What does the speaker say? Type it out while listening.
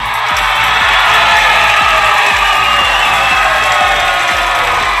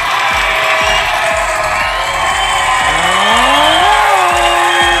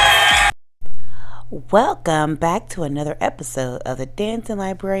Welcome back to another episode of the Dancing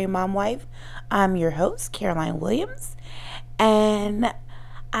Library Mom Wife. I'm your host, Caroline Williams, and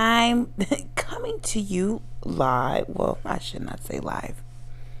I'm coming to you live. Well, I should not say live.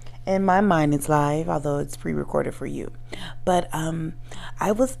 In my mind, it's live, although it's pre-recorded for you. But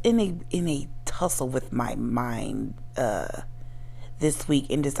I was in a tussle with my mind this week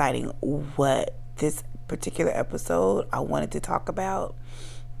in deciding what this particular episode I wanted to talk about,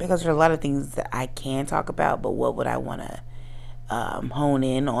 because there are a lot of things that I can talk about, but what would I want to hone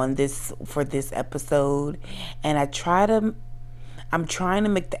in on this for this episode? And I'm trying to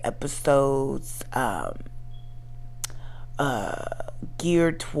make the episodes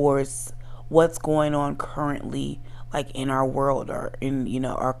geared towards what's going on currently, like in our world, or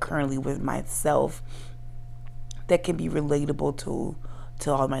or currently with myself, that can be relatable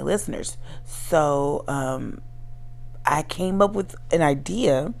to all my listeners. So I came up with an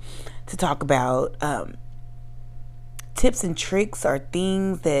idea to talk about tips and tricks, or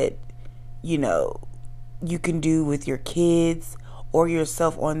things that you can do with your kids or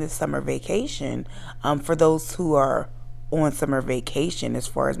yourself on this summer vacation. For those who are on summer vacation, as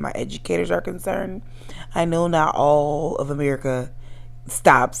far as my educators are concerned, I know not all of America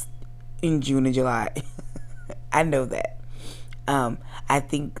stops in June and July. I know that. I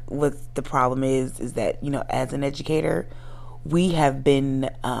think what the problem is that, as an educator, we have been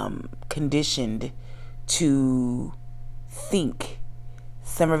conditioned to think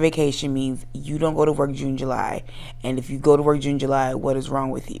summer vacation means you don't go to work June, July. And if you go to work June, July, what is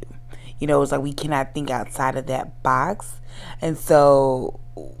wrong with you? It's like we cannot think outside of that box. And so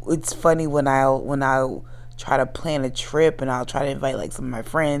it's funny when I try to plan a trip, and I'll try to invite like some of my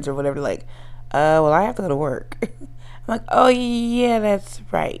friends or whatever, like, well, I have to go to work. I'm like, oh yeah, that's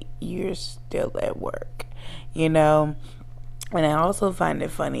right, you're still at work, And I also find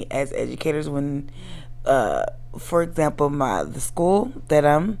it funny as educators when, for example, the school that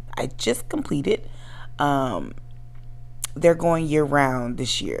I just completed, they're going year round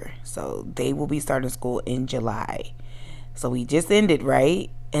this year, so they will be starting school in July. So we just ended, right?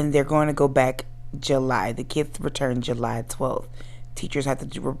 And they're going to go back July. The kids return July 12th. Teachers have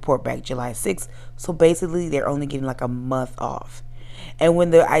to report back July 6th. So basically, they're only getting like a month off. And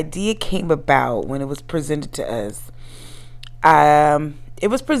when the idea came about, when it was presented to us, it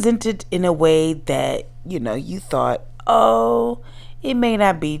was presented in a way that, you thought, oh, it may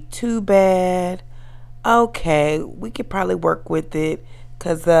not be too bad. Okay, we could probably work with it,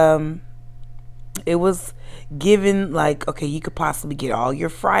 because it was given like, okay, you could possibly get all your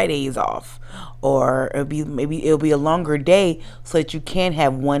Fridays off, or it'll be a longer day so that you can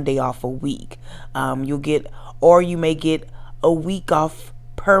have one day off a week. You may get a week off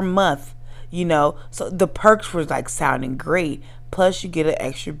per month. So the perks were like sounding great. Plus you get an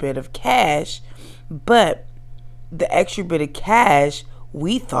extra bit of cash, but the extra bit of cash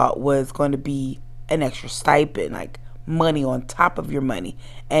we thought was going to be an extra stipend, like money on top of your money,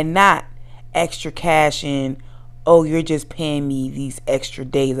 and not extra cash in, oh, you're just paying me these extra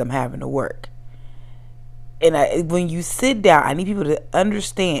days I'm having to work. And when you sit down, I need people to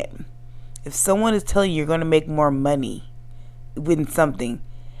understand, if someone is telling you you're going to make more money with something,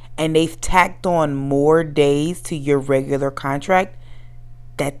 and they've tacked on more days to your regular contract,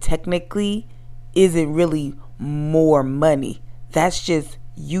 that technically isn't really more money. That's just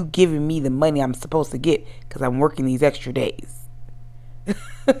you giving me the money I'm supposed to get because I'm working these extra days.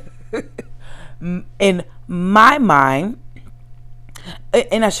 In my mind,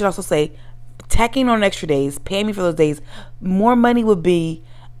 and I should also say, tacking on extra days, paying me for those days, more money would be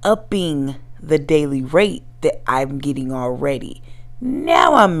upping the daily rate that I'm getting already.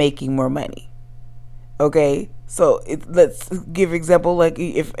 Now I'm making more money. Okay, so let's give an example. Like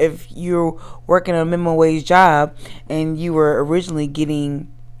if you're working a minimum wage job and you were originally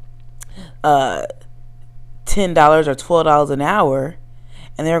getting $10 or $12 an hour,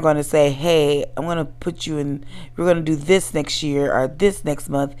 and they're going to say, hey, I'm going to put you in, we're going to do this next year or this next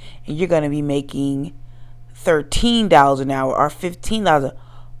month, and you're going to be making $13 an hour or $15.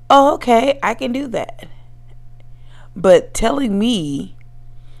 Oh, okay, I can do that. But telling me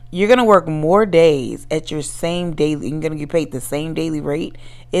you're going to work more days at your same daily, you're going to get paid the same daily rate,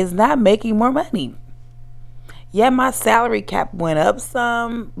 is not making more money. Yeah, my salary cap went up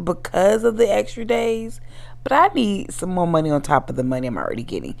some because of the extra days, but I need some more money on top of the money I'm already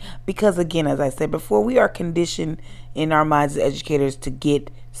getting. Because again, as I said before, we are conditioned in our minds as educators to get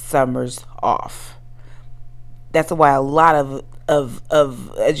summers off. That's why a lot of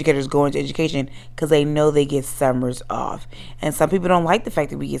educators go into education, because they know they get summers off. And some people don't like the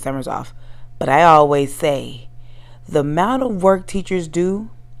fact that we get summers off. But I always say, the amount of work teachers do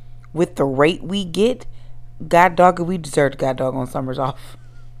with the rate we get, God dog, we deserve God dog on summers off.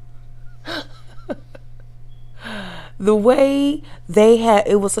 The way they had,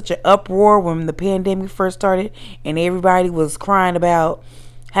 it was such an uproar when the pandemic first started, and everybody was crying about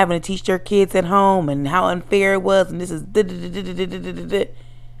having to teach their kids at home and how unfair it was, and this is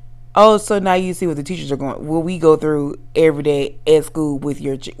oh, so now you see what the teachers are going, what we go through every day at school with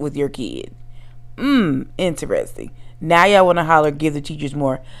your kid. Interesting. Now y'all want to holler, give the teachers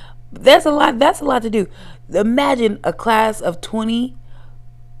more. That's a lot. That's a lot to do. Imagine a class of 20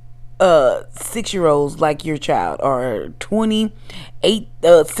 6-year-olds like your child, or 28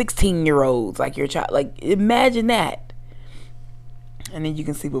 16-year-olds like your child. Like, imagine that. And then you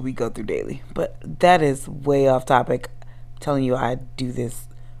can see what we go through daily. But that is way off topic. I'm telling you, I do this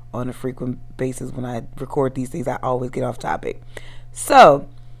on a frequent basis. When I record these things, I always get off topic. So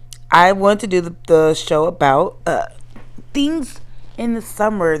I want to do the show about things in the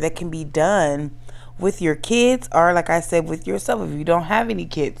summer that can be done with your kids, or like I said, with yourself. If you don't have any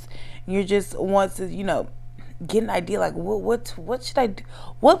kids, you just want to, get an idea, like what should I do?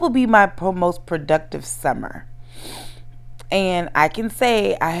 What will be my most productive summer? And I can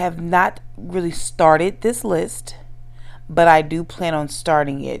say I have not really started this list, but I do plan on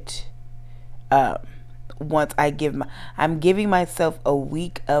starting it. Once I'm giving myself a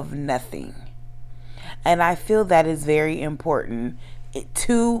week of nothing, and I feel that is very important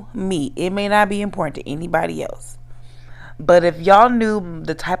to me. It may not be important to anybody else, but if y'all knew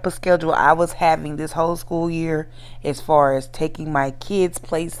the type of schedule I was having this whole school year, as far as taking my kids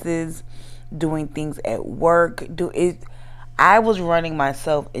places, doing things at work, I was running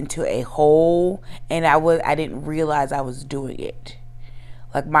myself into a hole, and I didn't realize I was doing it.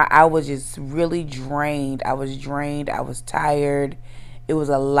 Like, I was just really drained. I was drained. I was tired. It was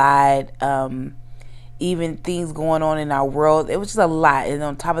a lot. Even things going on in our world, it was just a lot. And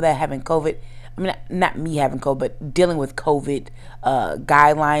on top of that, having COVID. I mean, not me having COVID, but dealing with COVID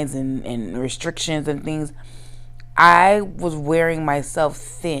guidelines and restrictions and things. I was wearing myself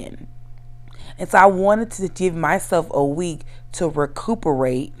thin. And so I wanted to give myself a week to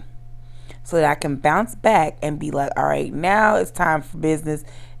recuperate, so that I can bounce back and be like, all right, now it's time for business.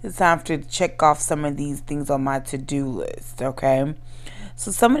 It's time to check off some of these things on my to-do list, okay?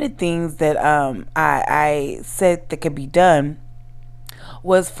 So some of the things that I said that could be done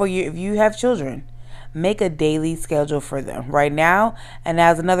was for you, if you have children, make a daily schedule for them right now. And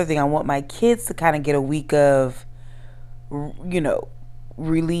that's another thing. I want my kids to kind of get a week of,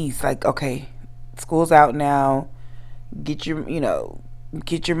 release. Like, okay, school's out now. Get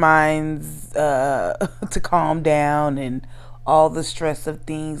your minds to calm down and all the stress of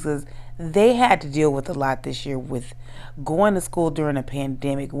things, because they had to deal with a lot this year with going to school during a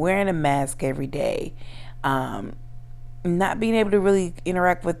pandemic, wearing a mask every day, not being able to really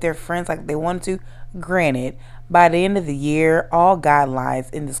interact with their friends like they wanted to. Granted, by the end of the year, all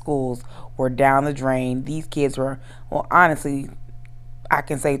guidelines in the schools were down the drain. These kids were, well, honestly, I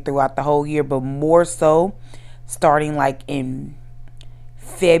can say throughout the whole year, but more so starting like in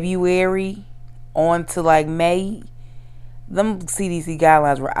February on to like May, them CDC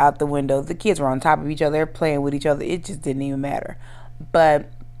guidelines were out the window. The kids were on top of each other, playing with each other. It just didn't even matter.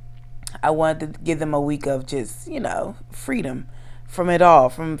 But I wanted to give them a week of just, freedom from it all,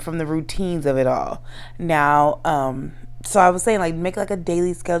 from the routines of it all. Now, so I was saying, like, make like a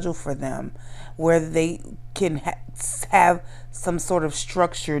daily schedule for them where they can have some sort of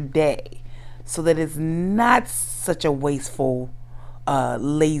structured day, so that it's not such a wasteful,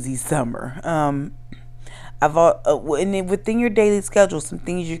 lazy summer. And then within your daily schedule, some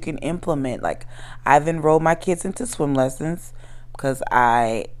things you can implement. Like, I've enrolled my kids into swim lessons because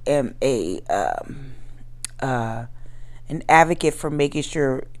I am an advocate for making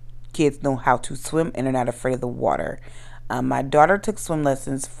sure kids know how to swim and are not afraid of the water. My daughter took swim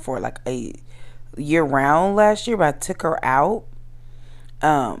lessons for like a year round last year, but I took her out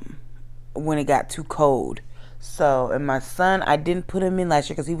when it got too cold. So, and my son, I didn't put him in last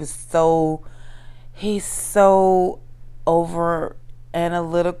year because he's so over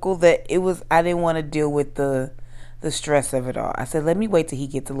analytical that I didn't want to deal with the stress of it all. I said, let me wait till he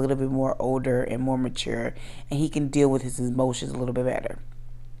gets a little bit more older and more mature, and he can deal with his emotions a little bit better.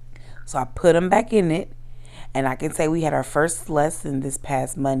 So I put him back in it, and I can say we had our first lesson this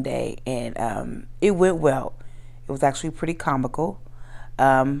past Monday, and it went well. It was actually pretty comical.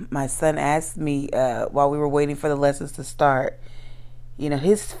 My son asked me while we were waiting for the lessons to start,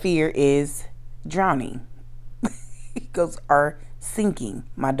 his fear is drowning. He goes, or sinking.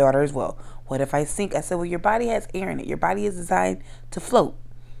 My daughter as well. What if I sink? I said, well, your body has air in it. Your body is designed to float.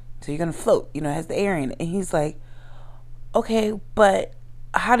 So you're going to float, it has the air in it. And he's like, okay, but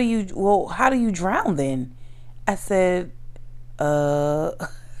how do you drown then? I said, uh,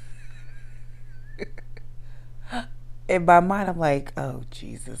 in my mind, I'm like, oh,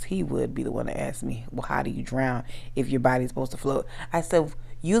 Jesus, he would be the one to ask me, well, how do you drown if your body's supposed to float? I said,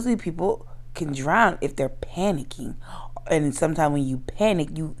 usually people can drown if they're panicking. And sometimes when you panic,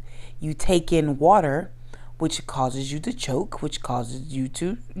 you take in water, which causes you to choke, which causes you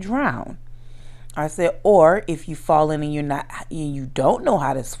to drown. I said, or if you fall in and you don't know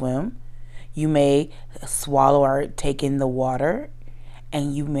how to swim, you may swallow or take in the water,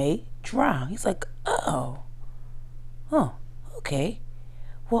 and you may drown. He's like, oh, okay.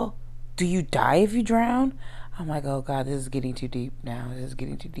 Well, do you die if you drown? I'm like, oh God, this is getting too deep now. This is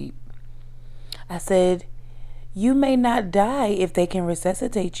getting too deep. I said, you may not die if they can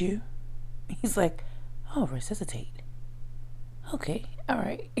resuscitate you. He's like, oh, resuscitate. Okay, all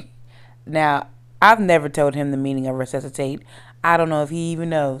right. Now, I've never told him the meaning of resuscitate. I don't know if he even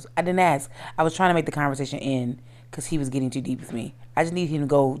knows. I didn't ask. I was trying to make the conversation end because he was getting too deep with me. I just need him to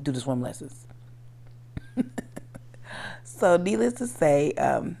go do the swim lessons. So, needless to say,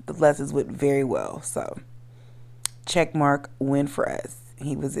 the lessons went very well. So, check mark win for us.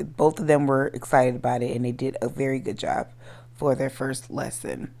 Both of them were excited about it, and they did a very good job for their first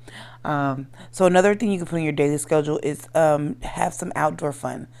lesson. So another thing you can put in your daily schedule is have some outdoor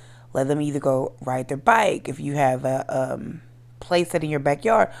fun. Let them either go ride their bike if you have a play set in your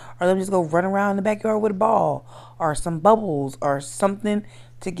backyard, or let them just go run around in the backyard with a ball or some bubbles or something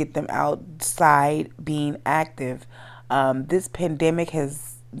to get them outside being active. This pandemic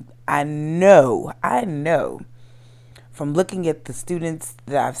has, I know from looking at the students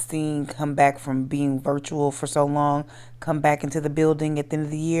that I've seen come back from being virtual for so long, come back into the building at the end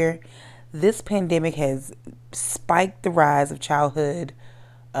of the year, this pandemic has spiked the rise of childhood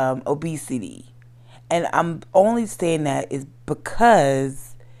obesity. And I'm only saying that is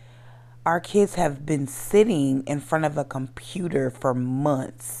because our kids have been sitting in front of a computer for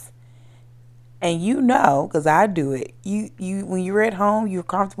months. And you know, because I do it, you when you're at home, you're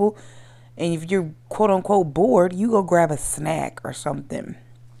comfortable, and if you're quote unquote bored, you go grab a snack or something.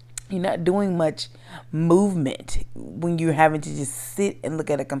 You're not doing much movement when you're having to just sit and look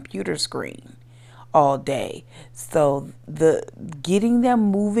at a computer screen all day. So the getting them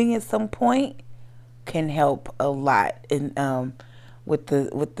moving at some point can help a lot in with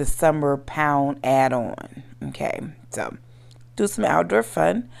the summer pound add on. Okay, so do some outdoor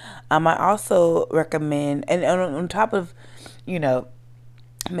fun. I also recommend, and on top of, you know,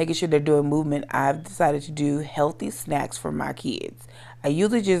 making sure they're doing movement, I've decided to do healthy snacks for my kids. I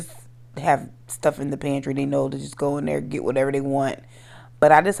usually just have stuff in the pantry. They know to just go in there, get whatever they want.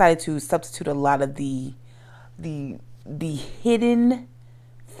 But I decided to substitute a lot of the hidden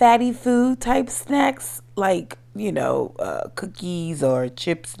fatty food type snacks, like, you know, cookies or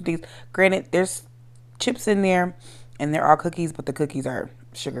chips and things. Granted, there's chips in there and there are cookies, but the cookies are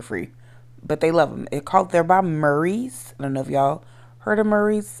sugar free. But they love them. They're by Murray's. I don't know if y'all heard of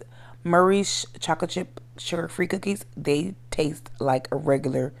Murray's. Murray's chocolate chip sugar free cookies. They taste like a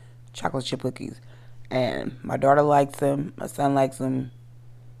regular chocolate chip cookies. And my daughter likes them. My son likes them.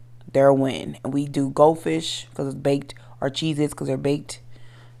 They're a win. And we do goldfish because it's baked, or Cheez-Its because they're baked.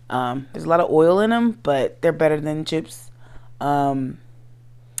 There's a lot of oil in them, but they're better than chips. And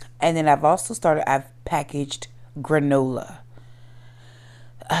then I've packaged granola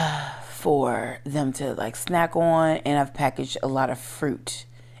for them to like snack on, and I've packaged a lot of fruit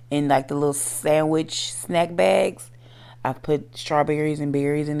in like the little sandwich snack bags. I've put strawberries and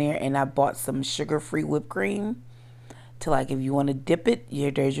berries in there, and I bought some sugar-free whipped cream to, like, if you want to dip it,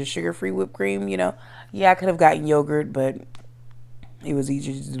 there's your sugar-free whipped cream, you know. Yeah, I could have gotten yogurt, but it was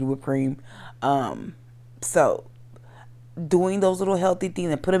easier to do whipped cream. So doing those little healthy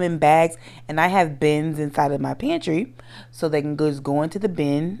things and put them in bags, and I have bins inside of my pantry so they can just go into the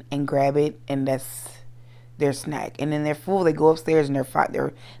bin and grab it, and that's their snack. And then they're full, they go upstairs and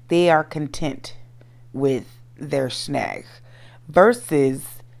they are content with their snack versus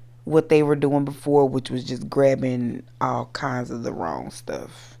what they were doing before, which was just grabbing all kinds of the wrong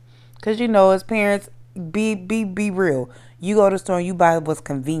stuff. Because, you know, as parents, be real. You go to the store and you buy what's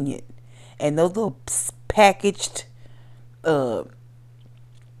convenient, and those little packaged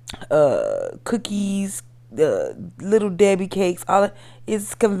cookies, little Debbie cakes, all that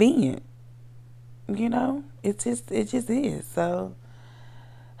is convenient. You know, it just is. So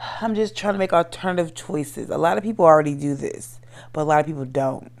I'm just trying to make alternative choices. A lot of people already do this, but a lot of people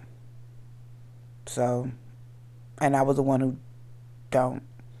don't. So, and I was the one who don't.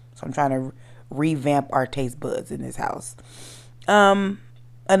 So I'm trying to revamp our taste buds in this house.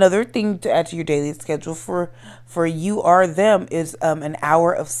 Another thing to add to your daily schedule for you or them is an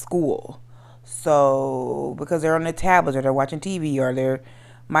hour of school. So because they're on their tablets or they're watching TV or they're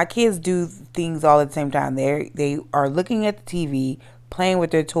my kids do things all at the same time. They are looking at the TV, playing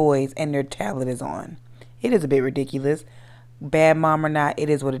with their toys, and their tablet is on. It is a bit ridiculous. Bad mom or not, it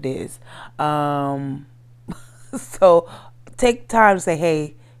is what it is. So take time to say,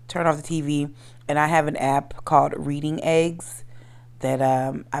 hey, turn off the TV. And I have an app called Reading Eggs that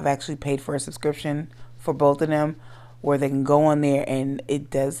I've actually paid for a subscription for both of them where they can go on there and it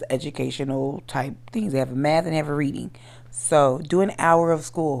does educational type things. They have a math and have a reading. So do an hour of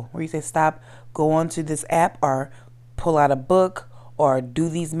school where you say stop, go onto this app or pull out a book or do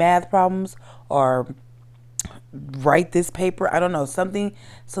these math problems or write this paper. I don't know, something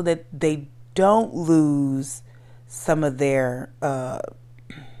so that they don't lose some of their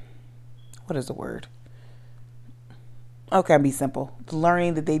what is the word? Okay, I'll be simple. The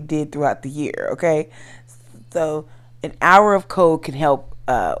learning that they did throughout the year. Okay, so an hour of code can help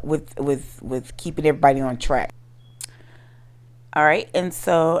with keeping everybody on track. All right, and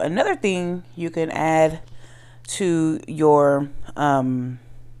so another thing you can add to your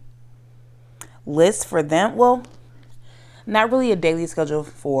list for them. Well, not really a daily schedule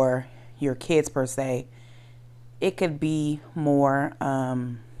for your kids per se. It could be more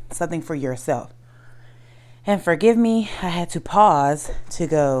something for yourself. And forgive me, I had to pause to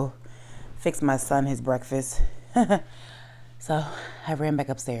go fix my son his breakfast. So I ran back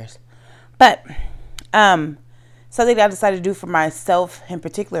upstairs. But something that I decided to do for myself in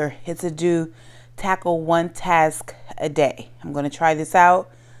particular is to tackle one task a day. I'm going to try this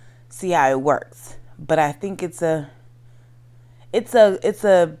out, see how it works. But I think it's a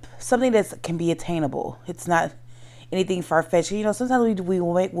something that can be attainable. It's not anything far-fetched. You know, sometimes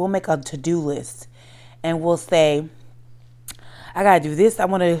we'll make a to-do list and we'll say, I gotta do this. I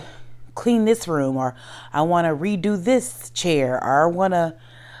want to clean this room, or I want to redo this chair, or I want to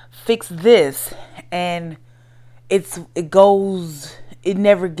fix this, and it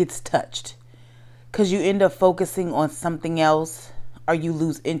never gets touched because you end up focusing on something else, or you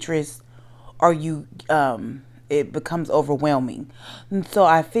lose interest, or it becomes overwhelming. And so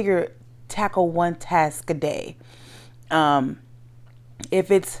I figure tackle one task a day.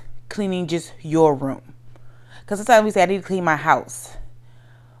 If it's cleaning just your room, because sometimes we say I need to clean my house.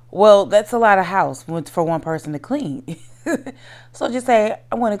 Well, that's a lot of house for one person to clean. So just say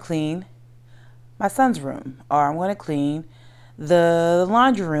I want to clean my son's room, or I want to clean the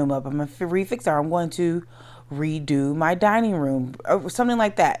laundry room up. I'm going to refix, or I'm going to redo my dining room, or something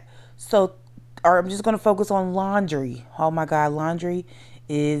like that. So, or I'm just going to focus on laundry. Oh my God, laundry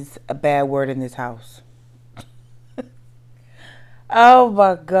is a bad word in this house. Oh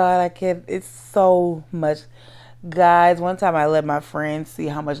my God, I can't. It's so much. Guys, one time I let my friends see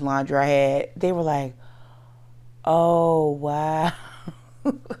how much laundry I had. They were like, oh, wow.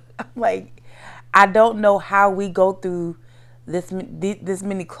 I'm like, I don't know how we go through this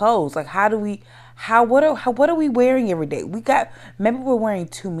many clothes. Like, what are we wearing every day? Maybe we're wearing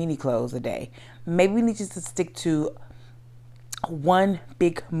too many clothes a day. Maybe we need just to stick to one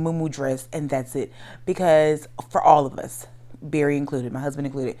big muumuu dress and that's it. Because for all of us, Barry included, my husband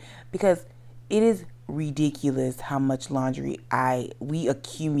included, because it is ridiculous how much laundry we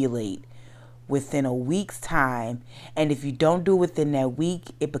accumulate within a week's time. And if you don't do it within that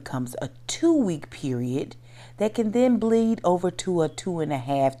week, it becomes a 2-week period that can then bleed over to a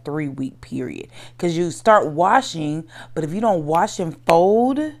 2.5, 3-week period. Because you start washing, but if you don't wash and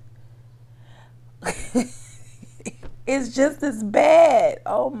fold, it's just as bad.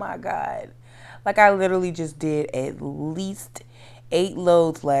 Oh my God. Like I literally just did at least 8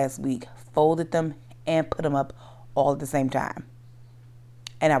 loads last week, folded them and put them up all at the same time.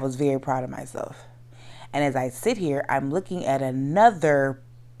 And I was very proud of myself. And as I sit here, I'm looking at another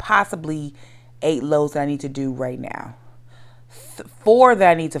possibly 8 loads that I need to do right now. 4 that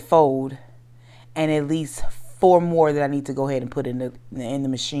I need to fold, and at least 4 more that I need to go ahead and put in the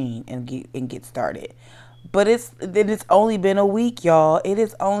machine and get started. But it's only been a week, y'all. It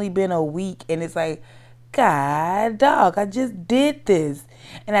has only been a week, and it's like, God, dog, I just did this.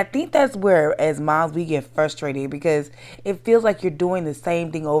 And I think that's where, as moms, we get frustrated because it feels like you're doing the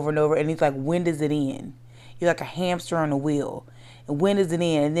same thing over and over, and it's like, when does it end? You're like a hamster on a wheel. And when does it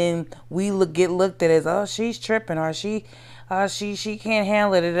end? And then we get looked at as, oh, she's tripping, or she can't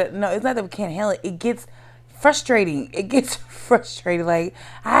handle it. No, it's not that we can't handle it. It gets frustrating. It gets frustrating. Like,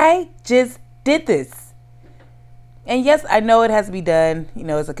 I just did this. And yes, I know it has to be done. You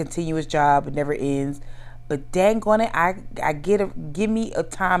know, it's a continuous job. It never ends. But dang on it, give me a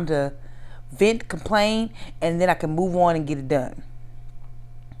time to vent, complain, and then I can move on and get it done.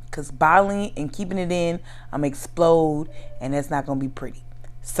 Because bottling and keeping it in, I'm going to explode, and that's not going to be pretty.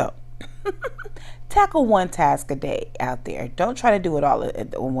 So, tackle one task a day out there. Don't try to do it all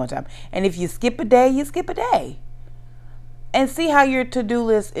at one time. And if you skip a day, you skip a day. And see how your to-do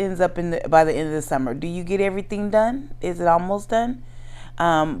list ends up by the end of the summer. Do you get everything done? Is it almost done?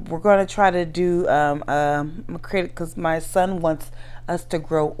 We're going to try to do because my son wants us to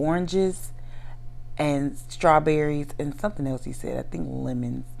grow oranges and strawberries and something else he said. I think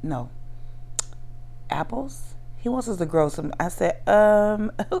lemons. No. Apples? He wants us to grow some. I said,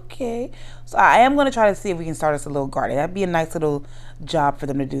 okay. So I am going to try to see if we can start us a little garden. That'd be a nice little job for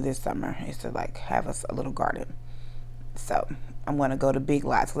them to do this summer, is to like have us a little garden. So I'm going to go to Big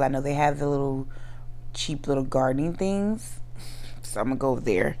Lots because I know they have the little cheap little gardening things. So I'm going to go over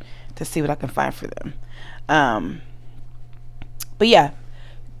there to see what I can find for them. But yeah,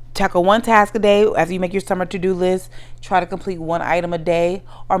 tackle one task a day after you make your summer to-do list. Try to complete one item a day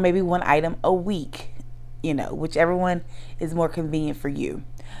or maybe one item a week. Whichever one is more convenient for you.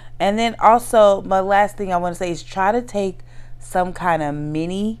 And then also, my last thing I want to say is try to take some kind of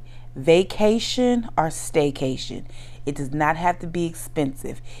mini vacation or staycation. It does not have to be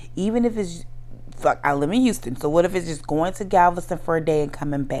expensive. Even if it's, I live in Houston, so what if it's just going to Galveston for a day and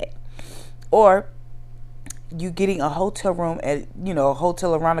coming back? Or you getting a hotel room at, a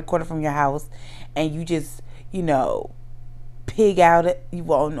hotel around the corner from your house, and you just, pig out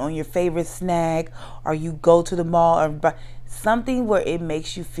on your favorite snack, or you go to the mall or buy something where it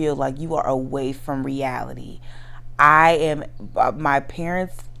makes you feel like you are away from reality. My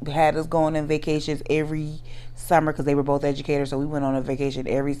parents had us going on vacations every summer because they were both educators, so we went on a vacation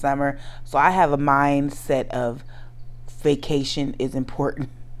every summer. So I have a mindset of vacation is important.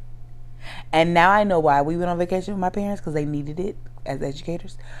 And now I know why we went on vacation with my parents, because they needed it as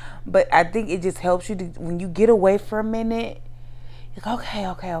educators. But I think it just helps you to, when you get away for a minute, you're like, okay,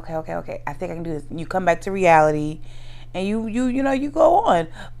 I think I can do this. And you come back to reality, and you go on.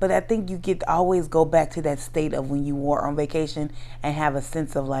 But I think you always go back to that state of when you were on vacation and have a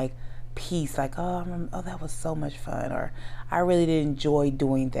sense of like peace, like, oh, that was so much fun, or I really did enjoy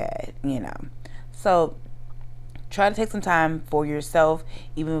doing that, So try to take some time for yourself,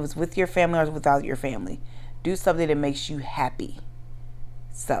 even if it's with your family or without your family. Do something that makes you happy.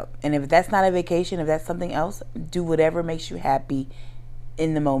 So, and if that's not a vacation, if that's something else, do whatever makes you happy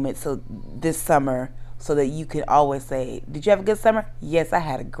in the moment. So this summer, so that you can always say, did you have a good summer? Yes, I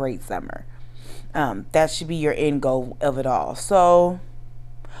had a great summer. That should be your end goal of it all. So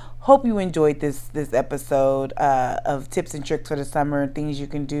hope you enjoyed this episode of tips and tricks for the summer and things you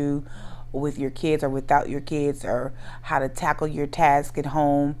can do with your kids or without your kids, or how to tackle your task at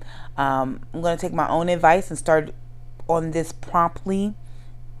home. I'm going to take my own advice and start on this promptly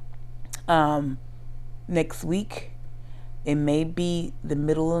next week. It may be the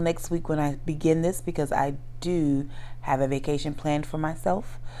middle of next week when I begin this, because I do have a vacation planned for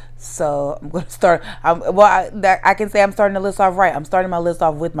myself. So I'm going to start. I can say I'm starting the list off right. I'm starting my list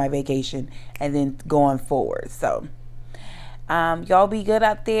off with my vacation and then going forward. So y'all be good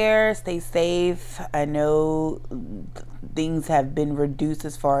out there. Stay safe. I know things have been reduced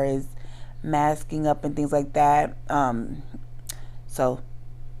as far as masking up and things like that. So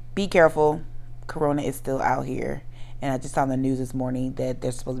be careful. Corona is still out here. And I just saw on the news this morning that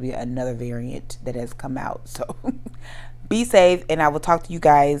there's supposed to be another variant that has come out. So be safe. And I will talk to you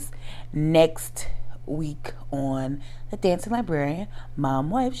guys next week on the Dancing Librarian Mom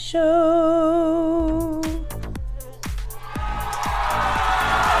Wife Show.